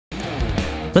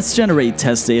Let's generate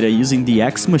test data using the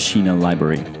ExMachina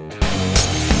library.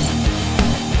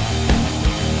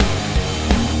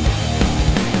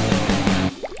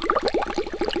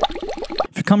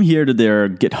 If you come here to their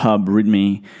GitHub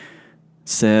README,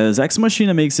 says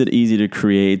ExMachina makes it easy to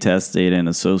create test data and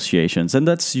associations, and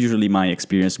that's usually my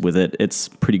experience with it. It's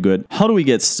pretty good. How do we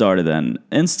get started then?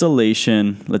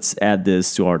 Installation, let's add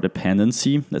this to our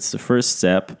dependency. That's the first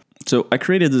step. So I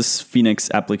created this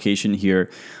Phoenix application here,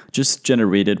 just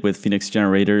generated with Phoenix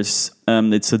generators.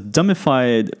 It's a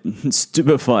dumbified,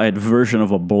 stupefied version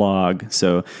of a blog.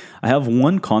 So I have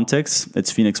one context,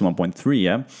 it's Phoenix 1.3,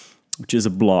 yeah, which is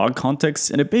a blog context,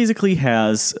 and it basically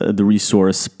has the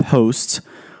resource post,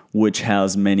 which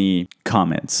has many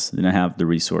comments. Then I have the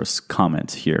resource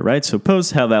comment here, right? So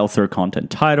posts have author,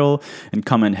 content, title, and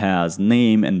comment has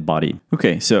name and body.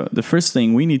 Okay, so the first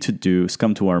thing we need to do is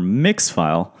come to our mix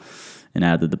file and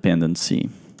add the dependency.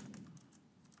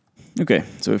 Okay,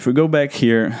 so if we go back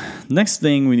here, next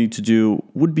thing we need to do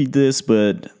would be this,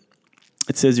 but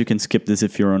it says you can skip this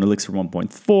if you're on Elixir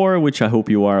 1.4, which I hope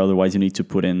you are, otherwise you need to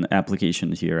put in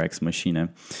application here, ExMachina.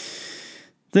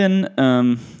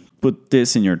 Then put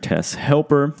this in your test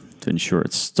helper to ensure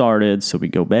it's started. So we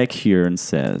go back here and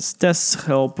says test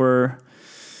helper,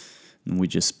 and we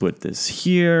just put this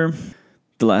here.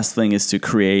 The last thing is to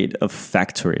create a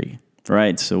factory,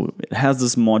 right? So it has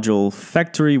this module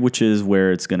factory, which is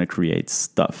where it's going to create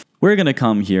stuff. We're going to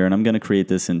come here, and I'm going to create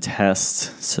this in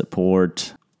test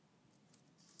support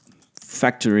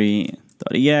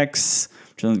factory.ex,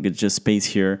 just space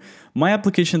here. My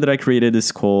application that I created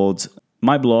is called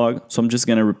my blog, so I'm just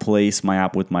going to replace my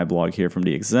app with my blog here from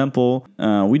the example.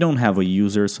 We don't have a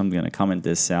user, so I'm going to comment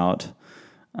this out.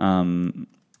 I'm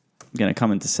going to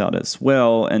comment this out as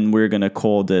well, and we're going to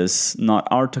call this not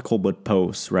article but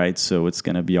post, right? So it's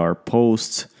going to be our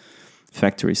post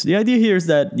factory. So the idea here is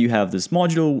that you have this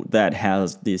module that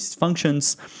has these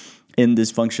functions, and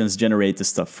these functions generate the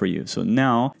stuff for you. So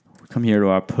now come here to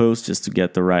our post just to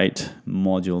get the right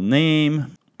module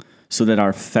name so that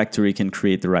our factory can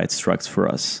create the right structs for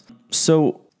us.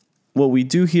 So what we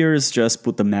do here is just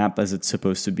put the map as it's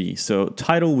supposed to be. So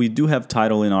title, we do have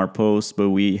title in our post,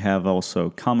 but we have also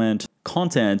comment,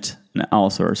 content, and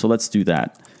author. So let's do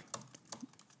that.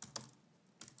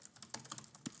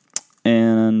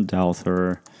 And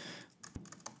author,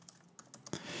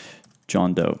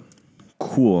 John Doe.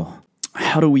 Cool.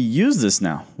 How do we use this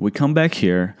now? We come back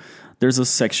here. There's a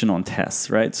section on tests,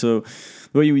 right? So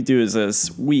what we do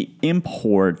is we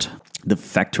import the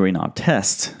factory in our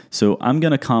test. So I'm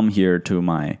going to come here to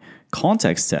my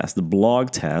context test, the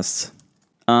blog test.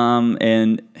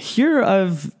 And here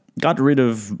I've got rid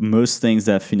of most things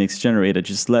that Phoenix generated.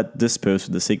 Just let this post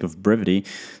for the sake of brevity.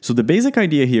 So the basic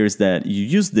idea here is that you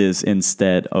use this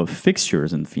instead of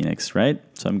fixtures in Phoenix, right?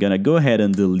 So I'm going to go ahead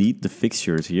and delete the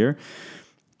fixtures here.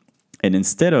 And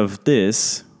instead of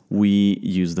this, we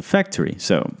use the factory.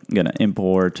 So I'm going to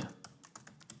import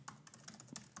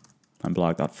my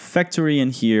blog.factory,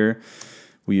 and here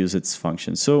we use its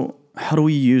function. So how do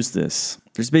we use this?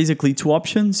 There's basically two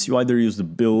options. You either use the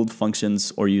build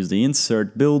functions or use the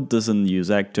insert. Build doesn't use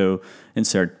Acto,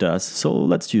 insert does. So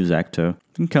let's use Acto.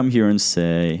 You can come here and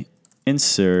say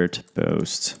insert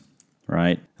post,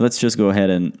 right? Let's just go ahead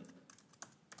and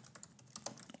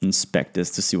inspect this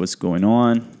to see what's going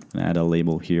on. Add a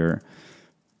label here.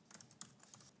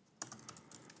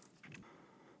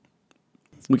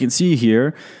 We can see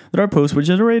here that our posts were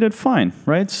generated fine,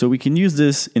 right? So we can use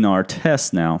this in our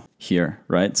test now here,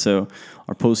 right? So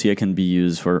our post here can be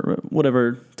used for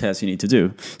whatever test you need to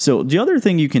do. So the other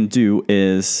thing you can do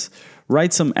is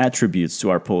write some attributes to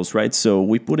our post, right? So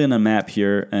we put in a map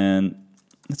here, and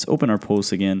let's open our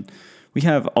post again. We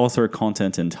have author,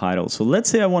 content, and title. So let's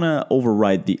say I want to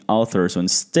override the author. So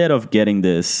instead of getting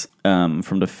this from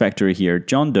the factory here,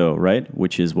 John Doe, right,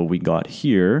 which is what we got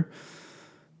here,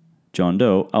 John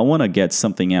Doe, I want to get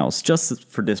something else just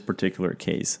for this particular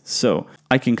case. So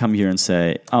I can come here and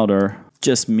say outer,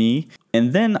 just me,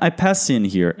 and then I pass in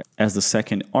here as the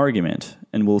second argument,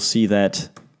 and we'll see that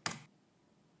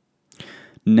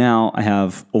now I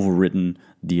have overwritten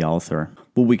the author.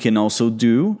 What we can also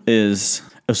do is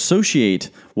associate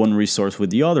one resource with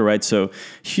the other, right? So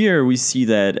here we see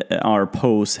that our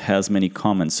post has many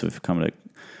comments. So if you come to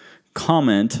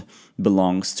comment,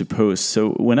 belongs to post. So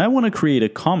when I want to create a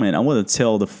comment, I want to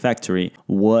tell the factory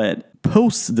what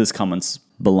post this comment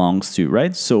belongs to,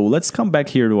 right? So let's come back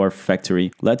here to our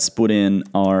factory. Let's put in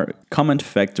our comment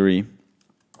factory.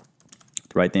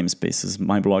 The right namespace is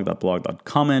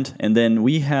myblog.blog.comment. And then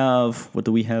we have, what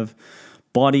do we have?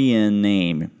 Body and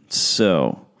name.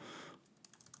 So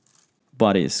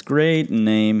body is great,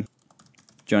 name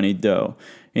Johnny Doe.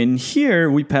 And here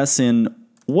we pass in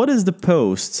what is the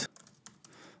post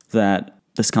that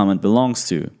this comment belongs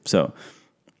to. So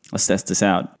let's test this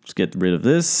out. Let's get rid of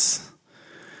this.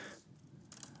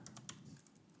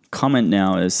 Comment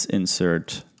now is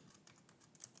insert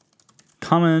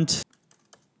comment.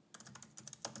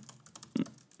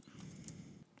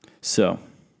 So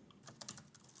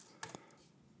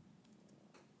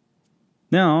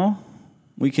now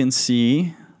we can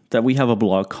see that we have a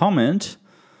blog comment,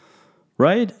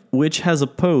 right? Which has a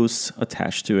post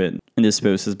attached to it. And this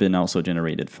post has been also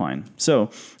generated fine. So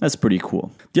that's pretty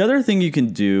cool. The other thing you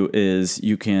can do is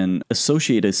you can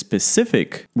associate a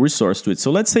specific resource to it.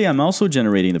 So let's say I'm also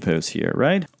generating the post here,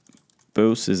 right?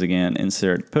 Post is again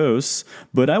insert posts,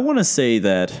 but I want to say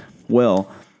that, well,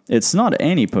 it's not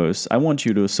any post. I want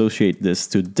you to associate this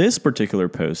to this particular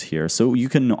post here. So you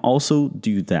can also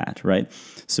do that, right?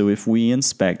 So if we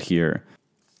inspect here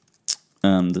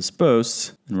this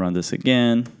post and run this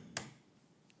again,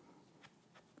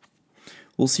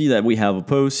 we'll see that we have a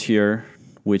post here,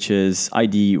 which is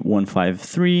ID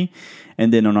 153.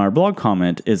 And then on our blog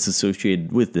comment, it's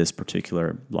associated with this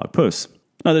particular blog post.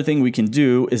 Another thing we can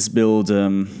do is build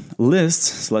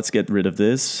lists. So let's get rid of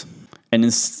this. And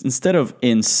instead of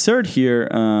insert here,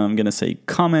 I'm going to say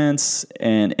comments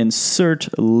and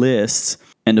insert lists.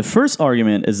 And the first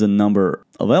argument is the number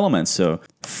of elements. So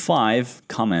 5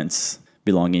 comments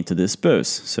belonging to this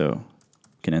post. So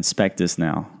you can inspect this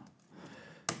now.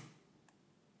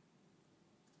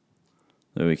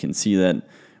 So we can see that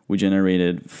we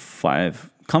generated 5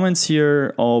 comments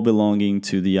here, all belonging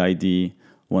to the ID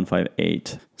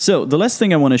 158. So the last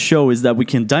thing I want to show is that we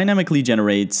can dynamically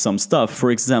generate some stuff.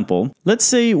 For example, let's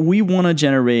say we want to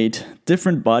generate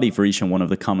different body for each one of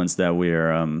the comments that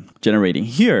we're generating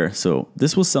here. So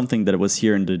this was something that was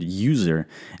here in the user,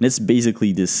 and it's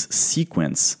basically this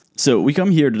sequence. So we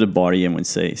come here to the body and we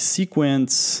say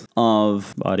sequence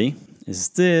of body is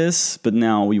this, but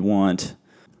now we want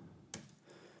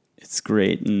its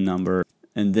grade number,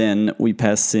 and then we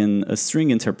pass in a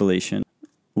string interpolation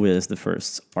with the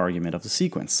first argument of the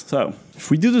sequence. So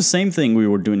if we do the same thing we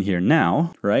were doing here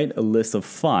now, right, a list of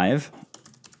 5,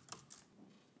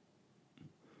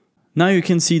 now you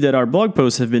can see that our blog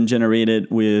posts have been generated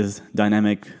with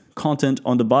dynamic content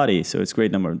on the body. So it's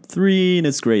grade number 3 and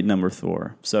it's grade number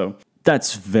 4. So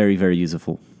that's very, very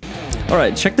useful.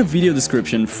 Alright, check the video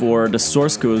description for the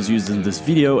source codes used in this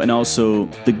video and also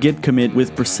the git commit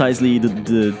with precisely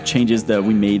the changes that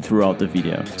we made throughout the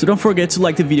video. So don't forget to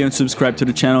like the video and subscribe to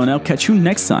the channel, and I'll catch you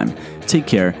next time. Take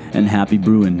care and happy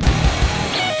brewing.